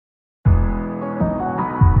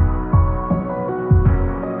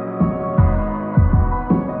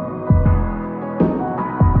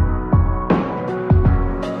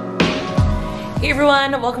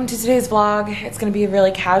everyone, welcome to today's vlog. It's gonna be a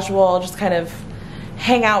really casual, just kind of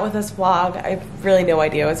hang out with us vlog. I have really no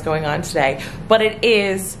idea what's going on today, but it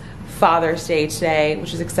is Father's Day today,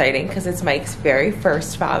 which is exciting because it's Mike's very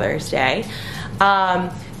first Father's Day.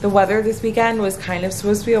 The weather this weekend was kind of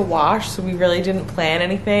supposed to be a wash, so we really didn't plan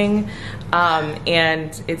anything.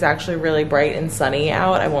 And it's actually really bright and sunny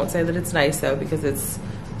out. I won't say that it's nice though, because it's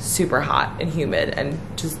super hot and humid and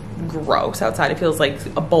just gross outside. It feels like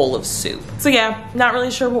a bowl of soup. So yeah, not really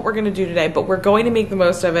sure what we're gonna do today, but we're going to make the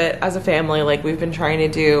most of it as a family like we've been trying to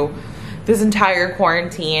do this entire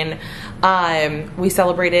quarantine. We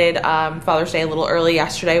celebrated Father's Day a little early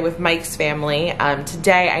yesterday with Mike's family.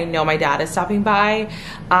 Today I know my dad is stopping by.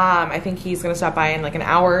 I think he's gonna stop by in like an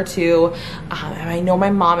hour or two. And I know my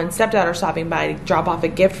mom and stepdad are stopping by to drop off a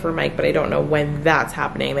gift for Mike, but I don't know when that's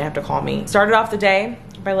happening. They have to call me. Started off the day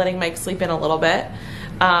by letting Mike sleep in a little bit.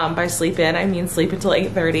 By sleep in, I mean sleep until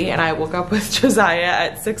 8:30, and I woke up with Josiah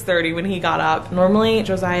at 6:30 when he got up. Normally,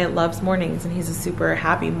 Josiah loves mornings, and he's a super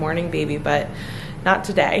happy morning baby, but not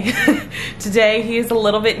today. Today, he is a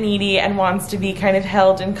little bit needy and wants to be kind of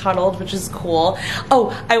held and cuddled, which is cool.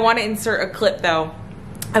 Oh, I want to insert a clip, though.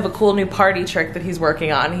 I have a cool new party trick that he's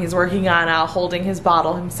working on. He's working on holding his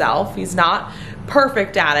bottle himself. He's not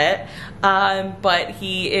perfect at it, but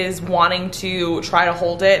he is wanting to try to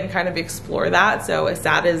hold it and kind of explore that. So as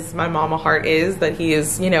sad as my mama heart is that he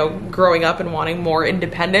is, you know, growing up and wanting more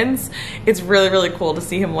independence, it's really, really cool to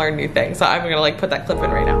see him learn new things. So I'm gonna like put that clip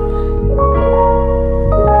in right now.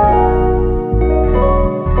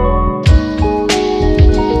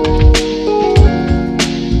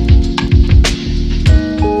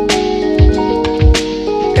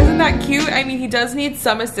 I mean, he does need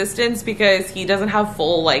some assistance because he doesn't have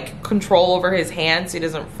full like control over his hands. So he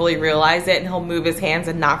doesn't fully realize it, and he'll move his hands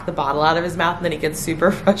and knock the bottle out of his mouth, and then he gets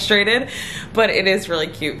super frustrated. But it is really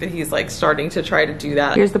cute that he's like starting to try to do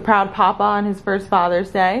that. Here's the proud papa on his first Father's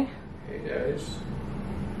Day. Hey guys.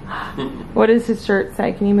 What does his shirt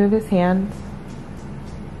say? Can you move his hands?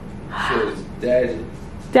 Says Daddy.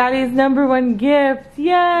 Daddy's #1 gift.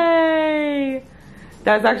 Yay!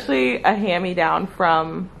 That's actually a hand-me-down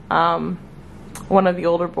from one of the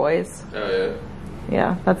older boys. Oh yeah.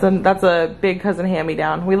 Yeah, that's a big cousin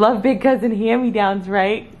hand-me-down. We love big cousin hand-me-downs,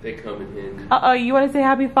 right? They come in handy. Uh-oh, you want to say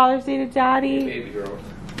happy Father's Day to Daddy? Hey, baby girl.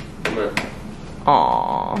 Come on.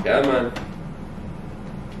 Aww. Come on.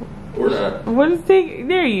 Or not. What is taking?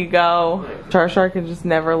 There you go. Char can just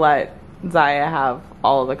never let Zaya have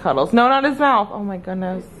all of the cuddles. No, not his mouth. Oh my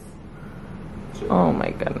goodness. Oh my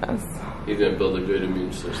goodness. He's gonna build a good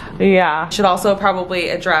immune system. Yeah. Should also probably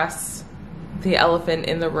address the elephant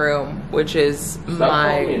in the room, which is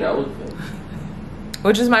my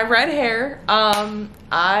red hair.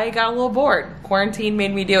 I got a little bored. Quarantine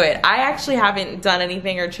made me do it. I actually haven't done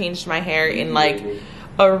anything or changed my hair in like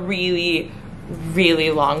a really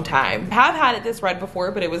long time. I have had it this red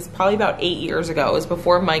before, but it was probably about 8 years ago. It was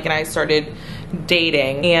before Mike and I started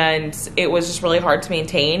dating, and it was just really hard to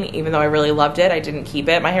maintain. Even though I really loved it, I didn't keep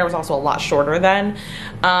it. My hair was also a lot shorter then,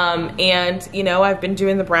 and you know, I've been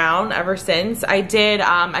doing the brown ever since. I did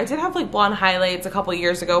have like blonde highlights a couple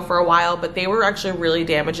years ago for a while, but they were actually really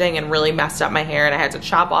damaging and really messed up my hair, and I had to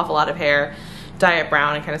chop off a lot of hair, dye it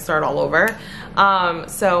brown, and kind of start all over.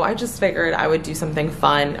 So I just figured I would do something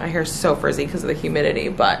fun. My hair's so frizzy because of the humidity,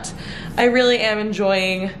 but I really am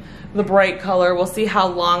enjoying the bright color. We'll see how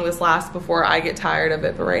long this lasts before I get tired of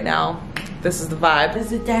it, but right now, this is the vibe.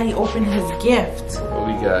 Does it Daddy open his gift? What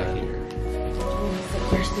we got here?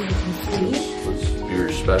 So you can see? Let's be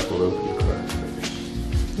respectful and open the card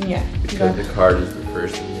first. Yeah. Because the card is the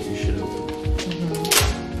first thing that you should open.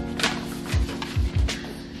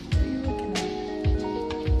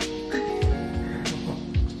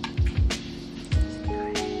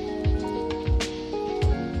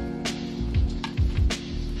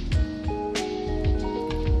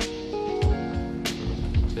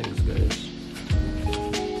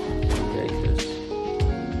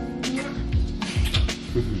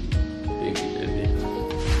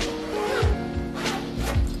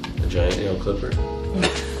 Giant nail clipper.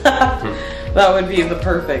 That would be the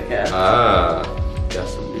perfect gift. Ah, got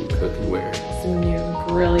some new cookware. Some new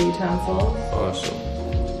grill utensils. Awesome.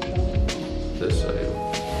 This item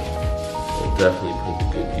will definitely put to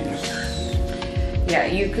good use. Yeah,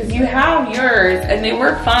 because you have yours and they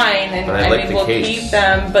work fine, and I like mean we'll keep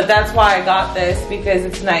them. But that's why I got this, because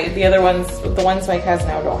it's nice. The other ones, the ones Mike has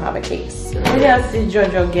now, don't have a case. What else did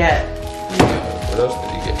Jojo get? What else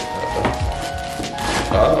did you get?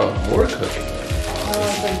 Oh, more cooking. Oh,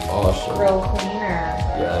 it's like awesome. Grill cleaner.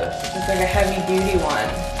 Yes. It's like a heavy duty one.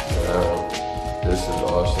 Wow. This is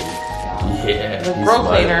awesome. Yeah. The grill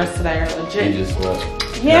cleaners today are legit. He just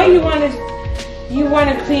went. Yeah, you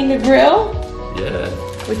wanna clean the grill? Yeah.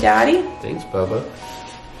 With Daddy? Thanks, Bubba.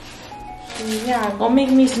 Yeah, go make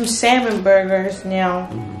me some salmon burgers now.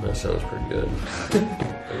 That sounds pretty good.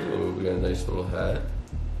 Oh, we got a nice little hat.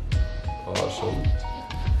 Awesome.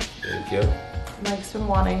 Thank you. Mike's been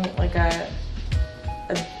wanting like a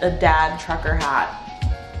dad trucker hat.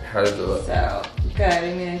 How does it look? So good.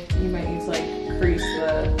 I mean, you might need to like crease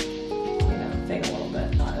the thing a little bit.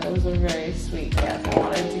 It was a very sweet gift. I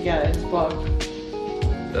wanted to get his book.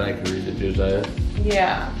 Then I can read it, Josiah.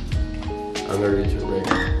 Yeah. I'm gonna read it right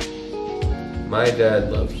now. My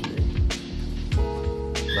dad loves me.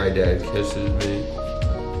 My dad kisses me.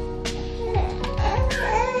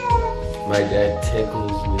 My dad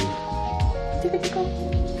tickles me.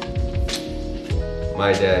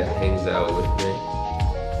 My dad hangs out with me.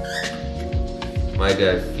 My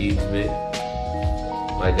dad feeds me.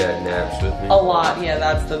 My dad naps with me. A lot, yeah,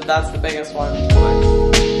 that's the biggest one.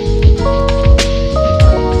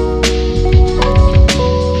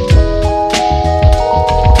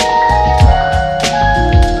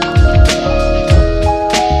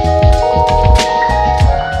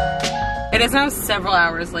 It is now several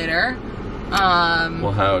hours later.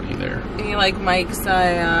 Well, howdy there. You like Mike's, what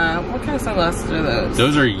kind of sunglasses are those?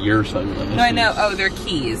 Those are your sunglasses. No, I know. Oh, they're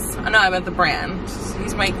Keys. Oh, no, I meant the brand.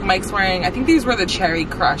 Mike's wearing, I think these were the Cherry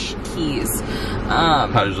Crush Keys. How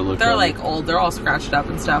does it look? They're like old. They're all scratched up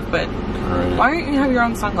and stuff, but why don't you have your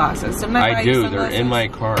own sunglasses? Didn't I buy you do. sunglasses? They're in my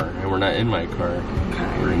car, and we're not in my car.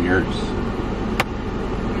 Okay. We're in yours.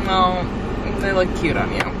 No, they look cute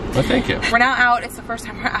on you. Well, thank you. We're now out. It's the first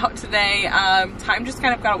time we're out today. Time just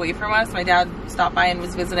kind of got away from us. My dad stopped by and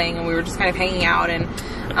was visiting, and we were just kind of hanging out, and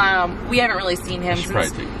we haven't really seen him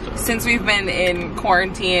since we've been in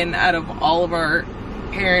quarantine. Out of all of our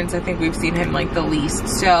parents, I think we've seen him like the least.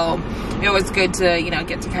 So it was good to,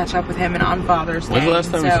 get to catch up with him and on Father's Day. When's the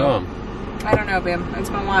last time we saw him? I don't know, babe. It's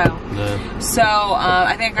been a while. No. So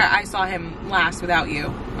I think I saw him last without you,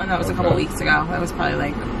 and that was a couple weeks ago. That was probably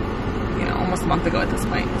like, almost a month ago at this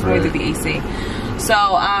point. It's when we did the AC.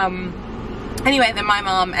 So, anyway, then my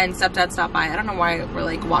mom and stepdad stopped by. I don't know why we're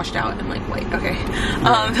like washed out and like white. Okay.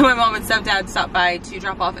 Then my mom and stepdad stopped by to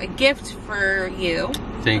drop off a gift for you.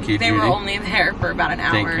 Thank you, They were only there for about an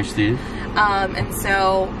hour. Thank you, Steve. And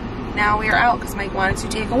so now we are out because Mike wanted to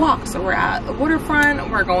take a walk. So we're at the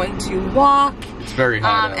waterfront. We're going to walk. It's very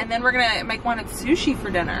hot out. And then Mike wanted sushi for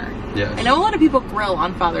dinner. Yes. I know a lot of people grill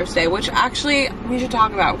on Father's Day, which actually we should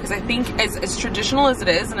talk about because I think as traditional as it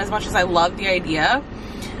is and as much as I love the idea,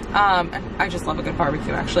 I just love a good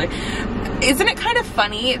barbecue actually. Isn't it kind of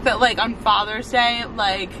funny that like on Father's Day,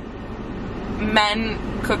 like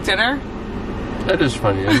men cook dinner? That is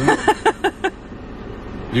funny, isn't it?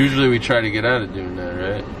 Usually we try to get out of doing that,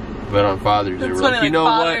 right? But on Father's Day, we're like, you know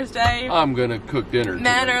what? Day, I'm gonna cook dinner.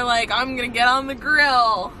 Men are like, I'm gonna get on the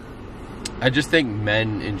grill. I just think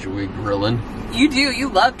men enjoy grilling. You do. You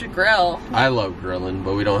love to grill. I love grilling,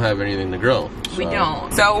 but we don't have anything to grill. So. We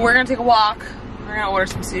don't. So we're gonna take a walk. We're gonna order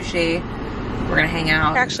some sushi. We're gonna hang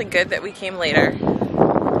out. It's actually good that we came later in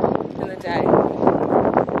the day.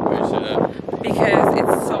 Why do you say that? Because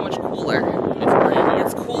it's so much cooler. It's breezier.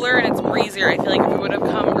 It's cooler and it's breezier. I feel like if we would have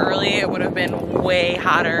come early, it would have been way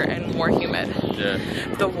hotter and more humid. Yeah.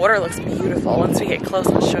 The water looks beautiful. Once we get close,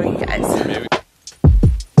 I'll show you guys. Maybe.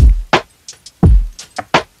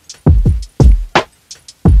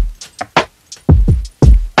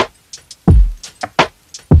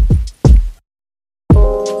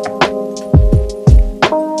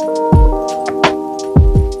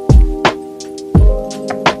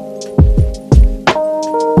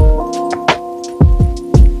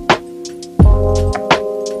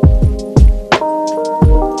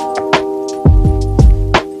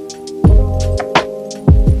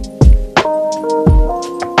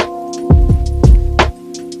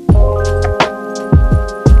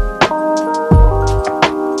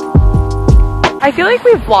 I feel like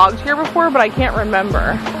we've vlogged here before, but I can't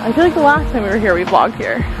remember. I feel like the last time we were here, we vlogged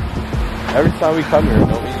here. Every time we come here,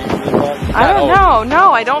 don't we usually vlog? I don't know.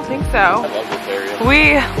 No, I don't think so. I love this area.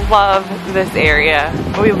 We love this area.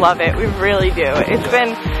 We love it. We really do. It's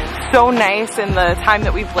been so nice in the time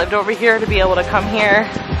that we've lived over here to be able to come here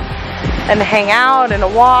and hang out and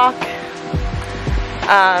walk.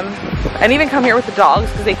 And even come here with the dogs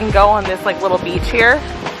because they can go on this like little beach here.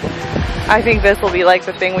 I think this will be like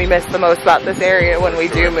the thing we miss the most about this area when we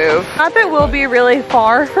do move. Not that we'll be really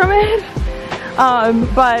far from it,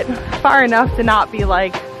 but far enough to not be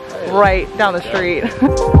like right down the street.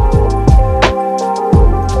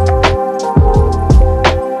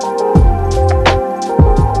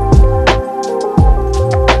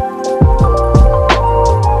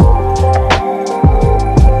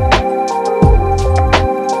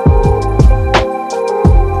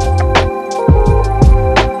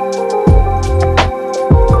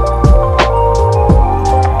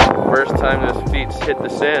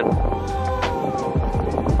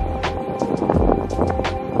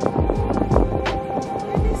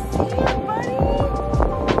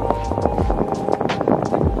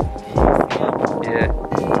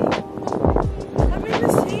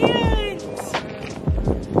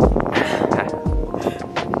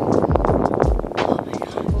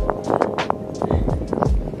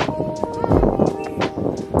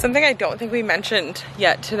 Something I don't think we mentioned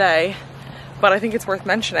yet today, but I think it's worth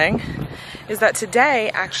mentioning, is that today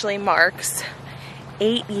actually marks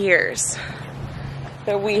 8 years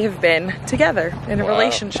that we have been together in a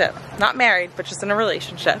relationship. Not married, but just in a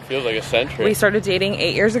relationship. Feels like a century. We started dating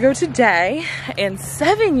 8 years ago today, and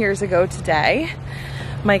 7 years ago today,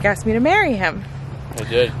 Mike asked me to marry him. I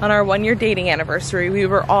did. On our 1 year dating anniversary. We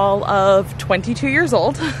were all of 22 years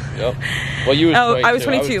old. Yep. Well, you was 22. I was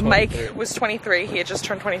 22. Mike was 23. He had just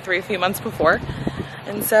turned 23 a few months before.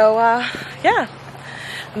 And so, yeah.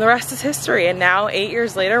 And the rest is history. And now, 8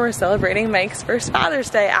 years later, we're celebrating Mike's first Father's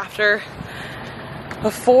Day after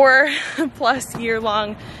a 4+ year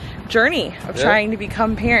long journey of trying to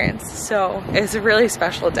become parents. So it's a really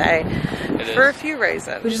special day for a few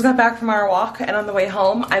reasons. We just got back from our walk, and on the way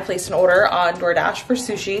home I placed an order on DoorDash for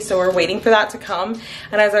sushi, so we're waiting for that to come.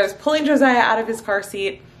 And as I was pulling Josiah out of his car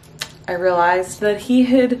seat, I realized that he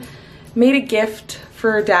had made a gift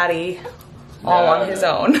for Daddy all on his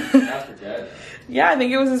own. Not for Dad. Yeah, I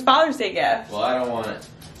think it was his Father's Day gift. Well, I don't want it.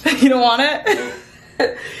 You don't want it?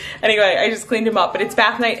 Nope. Anyway, I just cleaned him up, but it's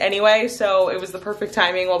bath night anyway, so it was the perfect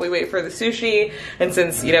timing while we wait for the sushi. And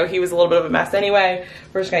since, you know, he was a little bit of a mess anyway,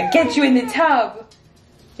 we're just gonna get you in the tub.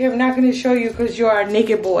 Yeah, I'm not gonna show you because you are a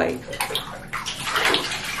naked boy.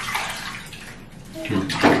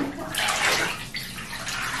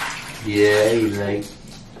 Yeah, he's like...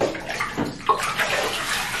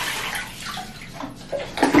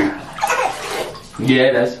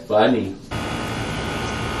 Yeah, that's funny.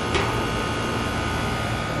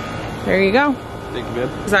 There you go. Thank you, babe.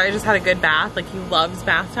 Sorry, just had a good bath. Like, he loves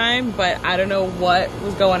bath time, but I don't know what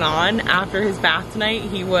was going on. After his bath tonight,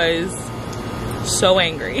 he was so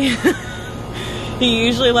angry. He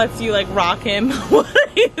usually lets you, like, rock him. What are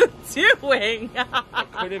you doing? I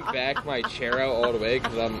couldn't back my chair out all the way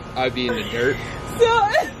because I'd be in the dirt. So...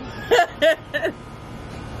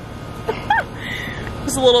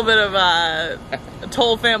 Just a little bit of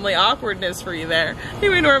Toal family awkwardness for you there.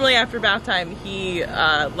 Anyway, normally after bath time, he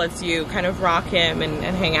lets you kind of rock him and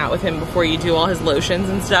hang out with him before you do all his lotions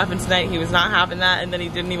and stuff. And tonight he was not having that, and then he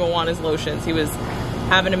didn't even want his lotions. He was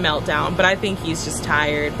having a meltdown, but I think he's just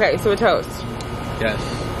tired. Okay, so a toast.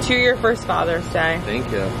 Yes. To your first Father's Day. Thank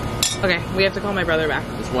you. Okay, we have to call my brother back.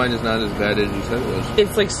 This wine is not as bad as you said it was.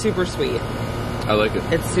 It's like super sweet. I like it.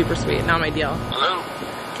 It's super sweet. Not my deal. Hello.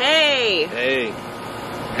 Hey. Hey.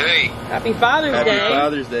 Hey. Happy Father's Day. Happy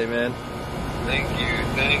Father's Day, man. Thank you.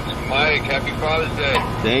 Thanks, Mike. Happy Father's Day.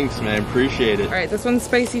 Thanks, man. Appreciate it. All right, this one's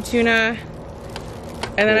spicy tuna.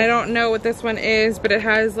 And then I don't know what this one is, but it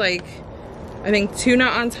has like, I think tuna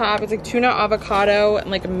on top. It's like tuna avocado and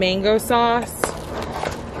like a mango sauce.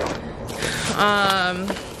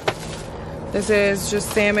 This is just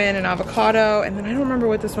salmon and avocado. And then I don't remember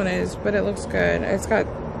what this one is, but it looks good. It's got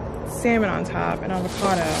salmon on top and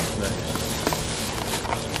avocado. Nice.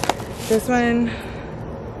 This one,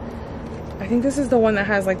 I think this is the one that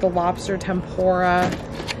has like the lobster tempura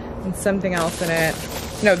and something else in it.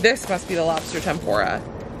 No, this must be the lobster tempura.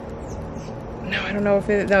 No, I don't know if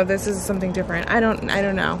it, no, this is something different. I don't know.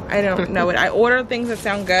 I don't know it. I order things that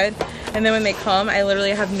sound good, and then when they come, I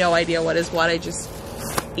literally have no idea what is what. I just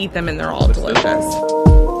eat them and they're all delicious.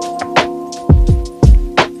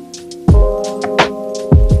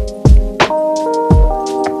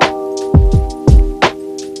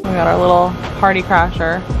 We got our little party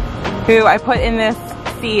crasher, who I put in this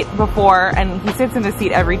seat before, and he sits in the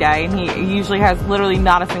seat every day, and he usually has literally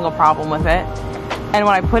not a single problem with it. And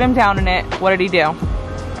when I put him down in it, what did he do?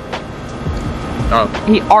 Oh.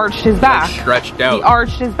 He arched his back. Like stretched out. He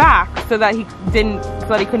arched his back so that he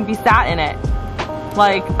couldn't be sat in it.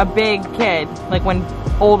 Like a big kid, like when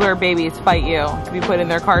older babies fight you to be put in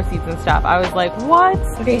their car seats and stuff. I was like, what?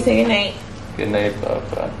 Okay, say goodnight. Good night,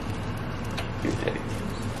 Papa. Good day.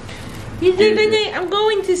 You say goodnight. I'm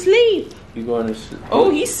going to sleep. You going to sleep?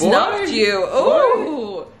 Oh, he snuffed you.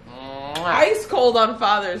 Oh. Ice cold on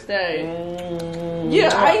Father's Day.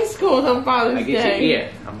 Yeah, ice cold on Father's Day. I get your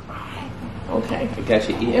ear. Okay. I got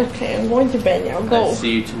your ear. Okay, I'm going to bed now. Go. I'll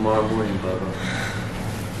see you tomorrow morning, Bubba.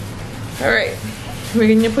 All right. We're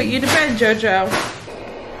going to put you to bed, Jojo.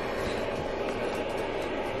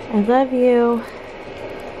 I love you.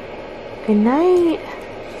 Good night.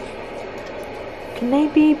 Good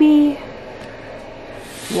night, baby.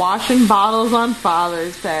 Washing bottles on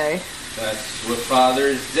Father's Day. That's what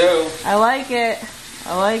fathers do. I like it.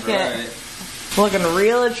 I like it. Right. Looking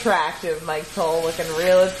real attractive, Mike Toal. Looking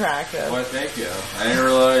real attractive. Well, thank you. I didn't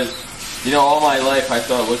realize, you know, all my life I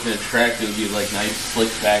thought looking attractive would be like nice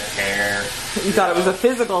slicked back hair. You thought it was a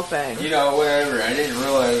physical thing. You know, whatever. I didn't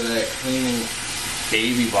realize that clean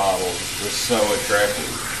baby bottles was so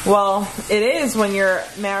attractive. Well, it is when you're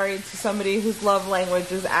married to somebody whose love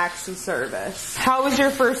language is acts of service. How was your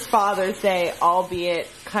first Father's Day, albeit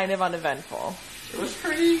kind of uneventful? It was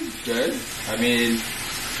pretty good. I mean,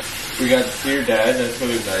 we got to see your dad, that's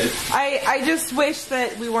really nice. I just wish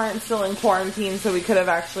that we weren't still in quarantine so we could have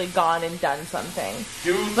actually gone and done something.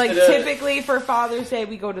 Like typically for Father's Day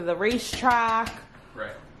we go to the racetrack.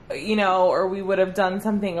 Right. You know, or we would have done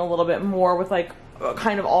something a little bit more with like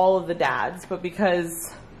kind of all of the dads, but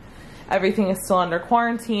because everything is still under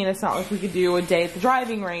quarantine, it's not like we could do a day at the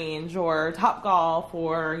driving range or Topgolf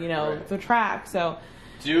or, you know, the track. So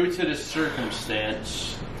due to the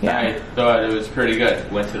circumstance, yeah. I thought it was pretty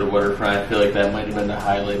good. Went to the waterfront. I feel like that might have been the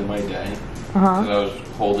highlight of my day. Because I was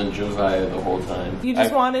holding Josiah the whole time. You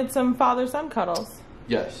just wanted some father-son cuddles.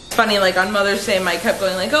 Yes. Funny, like on Mother's Day, Mike kept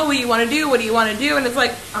going like, oh, what do you want to do? What do you want to do? And it's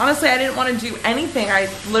like, honestly, I didn't want to do anything. I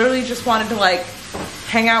literally just wanted to like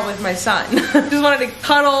hang out with my son. Just wanted to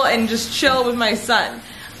cuddle and just chill with my son.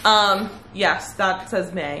 Yes, that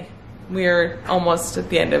says May. We're almost at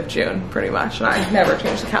the end of June, pretty much. And I never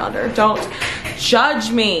change the calendar. Don't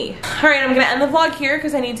judge me. All right, I'm gonna end the vlog here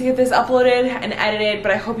because I need to get this uploaded and edited,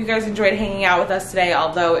 but I hope you guys enjoyed hanging out with us today,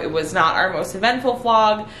 although it was not our most eventful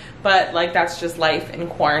vlog, but like that's just life in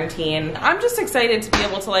quarantine. I'm just excited to be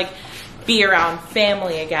able to like be around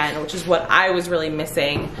family again, which is what I was really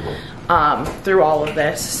missing through all of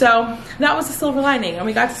this. So that was the silver lining, and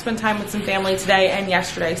we got to spend time with some family today and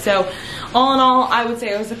yesterday. So all in all, I would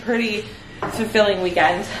say it was a pretty fulfilling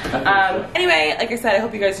weekend. Anyway, like I said, I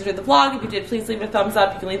hope you guys enjoyed the vlog. If you did, please leave it a thumbs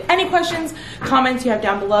up. You can leave any questions, comments you have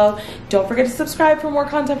down below. Don't forget to subscribe for more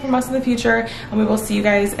content from us in the future, and we will see you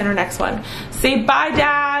guys in our next one. Say bye,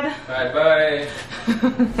 Dad. Bye-bye.